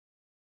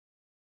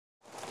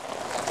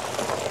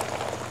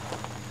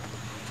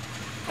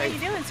How you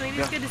doing, sweetie?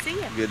 It's good to see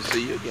you. Good to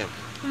see you again.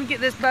 Let me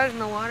get this boat in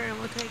the water and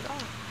we'll take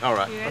off. All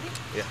right. You ready?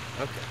 Yeah,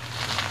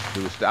 okay.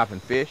 Do we stop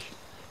and fish?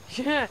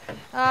 Yeah.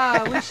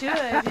 Oh, we should.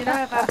 You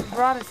know, if I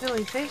brought a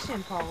silly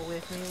fishing pole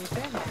with me, we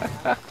could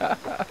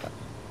have.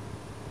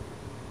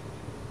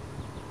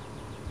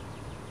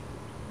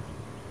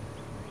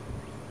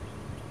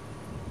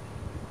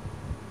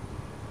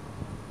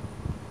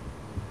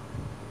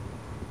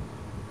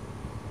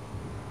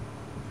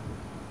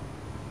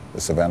 The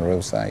Savannah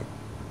River Site,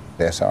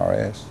 the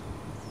SRS,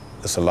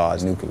 it's a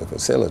large nuclear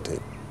facility,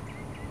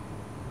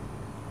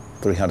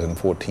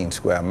 314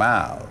 square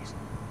miles.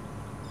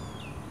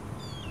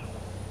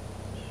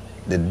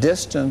 The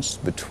distance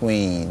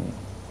between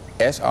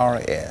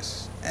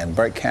SRS and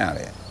Burke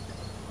County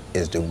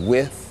is the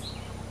width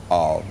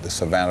of the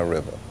Savannah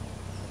River,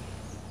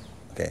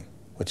 okay,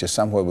 which is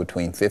somewhere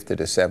between 50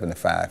 to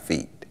 75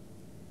 feet.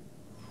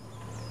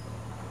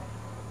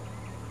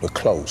 We're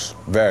close,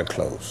 very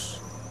close.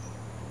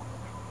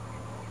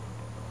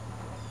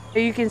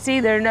 You can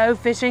see there are no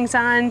fishing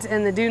signs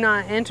and the do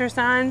not enter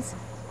signs.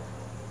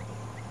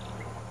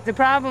 The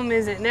problem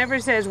is it never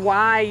says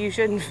why you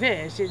shouldn't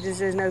fish. It just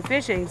says no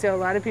fishing, so a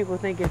lot of people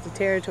think it's a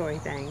territory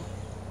thing,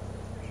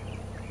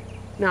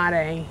 not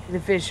the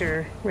fish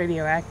are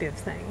radioactive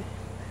thing.